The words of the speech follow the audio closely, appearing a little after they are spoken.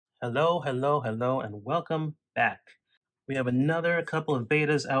Hello, hello, hello, and welcome back. We have another couple of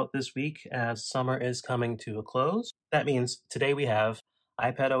betas out this week as summer is coming to a close. That means today we have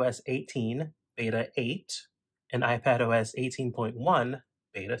iPadOS 18 Beta 8 and iPadOS 18.1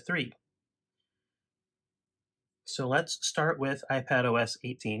 Beta 3. So let's start with iPadOS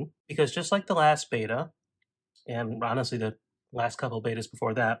 18 because just like the last beta, and honestly the last couple of betas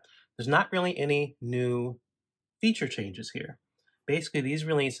before that, there's not really any new feature changes here. Basically, these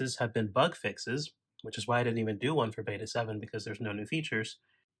releases have been bug fixes, which is why I didn't even do one for Beta 7 because there's no new features.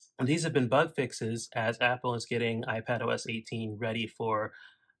 And these have been bug fixes as Apple is getting iPadOS 18 ready for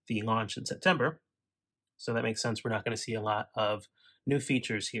the launch in September. So that makes sense. We're not going to see a lot of new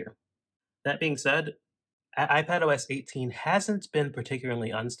features here. That being said, iPadOS 18 hasn't been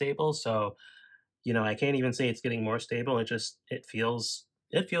particularly unstable, so I can't even say it's getting more stable. It feels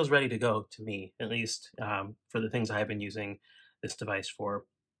ready to go to me, at least for the things I've been using this device for.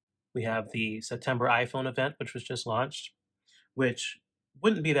 We have the September iPhone event, which was just launched, which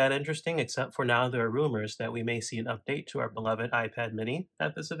wouldn't be that interesting, except for now there are rumors that we may see an update to our beloved iPad mini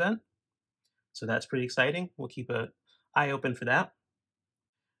at this event. So that's pretty exciting. We'll keep an eye open for that.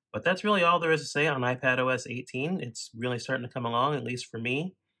 But that's really all there is to say on iPadOS 18. It's really starting to come along, at least for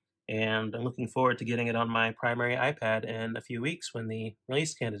me. And I'm looking forward to getting it on my primary iPad in a few weeks when the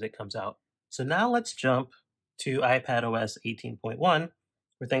release candidate comes out. So now let's jump to iPadOS 18.1,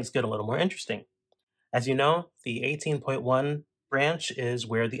 where things get a little more interesting. As you know, the 18.1 branch is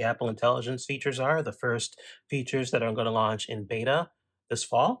where the Apple Intelligence features are, the first features that are going to launch in beta this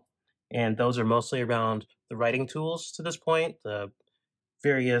fall. And those are mostly around the writing tools to this point, the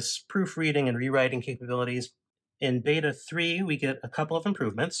various proofreading and rewriting capabilities. In Beta 3, we get a couple of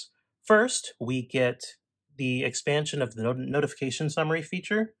improvements. First, we get the expansion of the notification summary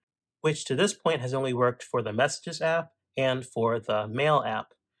feature, which to this point has only worked for the Messages app and for the Mail app.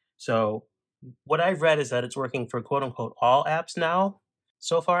 So what I've read is that it's working for quote unquote all apps now.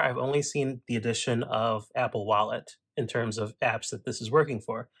 So far, I've only seen the addition of Apple Wallet in terms of apps that this is working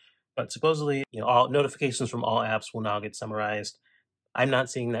for. But supposedly, all notifications from all apps will now get summarized. I'm not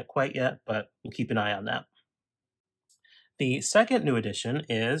seeing that quite yet, but we'll keep an eye on that. The second new addition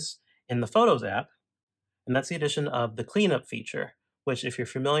is in the Photos app, and that's the addition of the cleanup feature, which if you're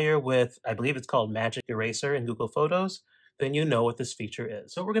familiar with, I believe it's called Magic Eraser in Google Photos, then you know what this feature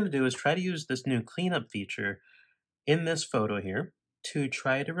is. So what we're going to do is try to use this new cleanup feature in this photo here to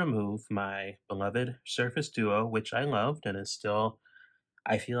try to remove my beloved Surface Duo, which I loved and is still,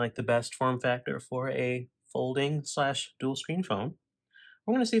 I feel like, the best form factor for a folding / dual screen phone.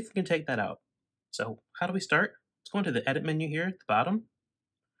 We're going to see if we can take that out. So how do we start? Let's go into the edit menu here at the bottom.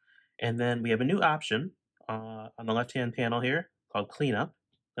 And then we have a new option on the left-hand panel here called Cleanup.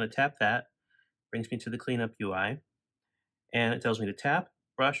 I'm going to tap that. Brings me to the Cleanup UI. And it tells me to tap,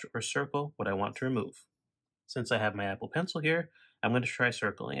 brush, or circle what I want to remove. Since I have my Apple Pencil here, I'm going to try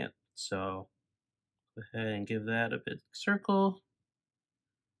circling it. So go ahead and give that a big circle.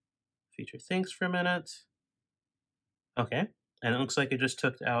 Feature thinks for a minute. Okay. And it looks like it just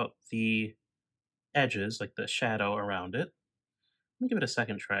took out the edges, like the shadow around it. Let me give it a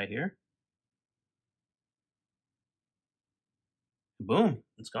second try here. Boom,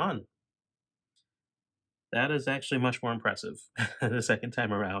 it's gone. That is actually much more impressive the second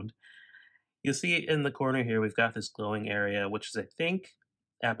time around. You'll see in the corner here, we've got this glowing area, which is, I think,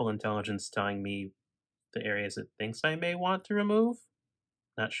 Apple Intelligence telling me the areas it thinks I may want to remove.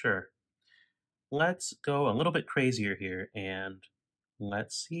 Not sure. Let's go a little bit crazier here and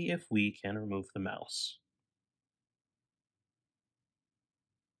let's see if we can remove the mouse.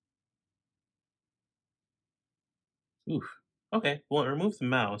 Oof. Okay, well, remove the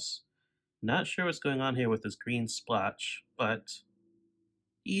mouse. Not sure what's going on here with this green splotch, but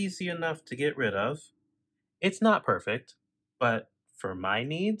easy enough to get rid of. It's not perfect, but for my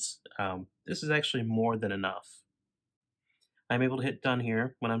needs, this is actually more than enough. I'm able to hit done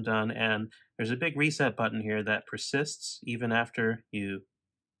here when I'm done, and there's a big reset button here that persists even after you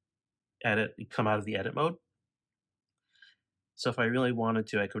come out of the edit mode. So if I really wanted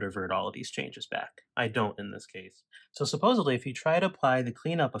to, I could revert all of these changes back. I don't in this case. So supposedly, if you try to apply the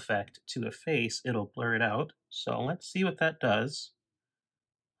cleanup effect to a face, it'll blur it out. So let's see what that does.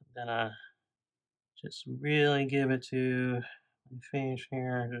 I'm gonna just really give it to my face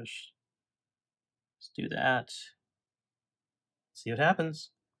here. Just do that. See what happens.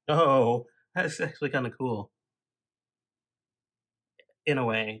 Oh, that's actually kind of cool. In a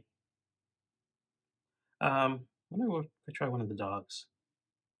way. I wonder if I try one of the dogs.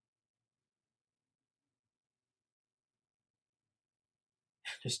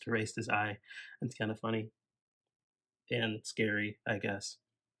 Just erased his eye. That's kind of funny. And scary, I guess.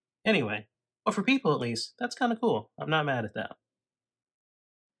 Anyway, but for people at least, that's kind of cool. I'm not mad at that.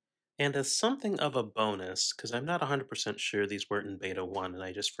 And as something of a bonus, because I'm not 100% sure these weren't in beta 1 and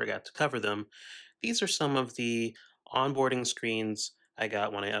I just forgot to cover them, these are some of the onboarding screens I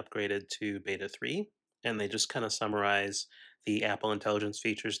got when I upgraded to beta 3. And they just kind of summarize the Apple Intelligence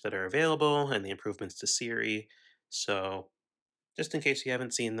features that are available and the improvements to Siri. So, just in case you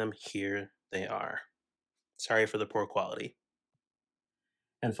haven't seen them, here they are. Sorry for the poor quality.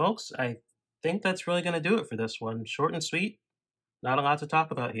 And folks, I think that's really going to do it for this one. Short and sweet, not a lot to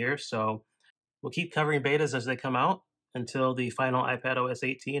talk about here. So, we'll keep covering betas as they come out until the final iPadOS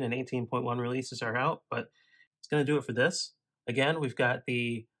 18 and 18.1 releases are out, but it's going to do it for this. Again, we've got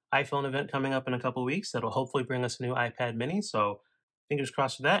the iPhone event coming up in a couple weeks that'll hopefully bring us a new iPad mini, so fingers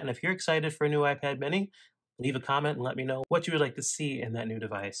crossed for that. And if you're excited for a new iPad mini, leave a comment and let me know what you would like to see in that new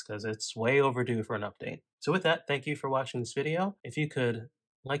device, because it's way overdue for an update. So with that, thank you for watching this video. If you could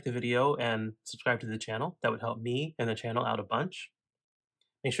like the video and subscribe to the channel, that would help me and the channel out a bunch.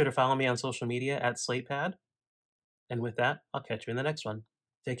 Make sure to follow me on social media at SlatePad. And with that, I'll catch you in the next one.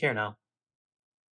 Take care now.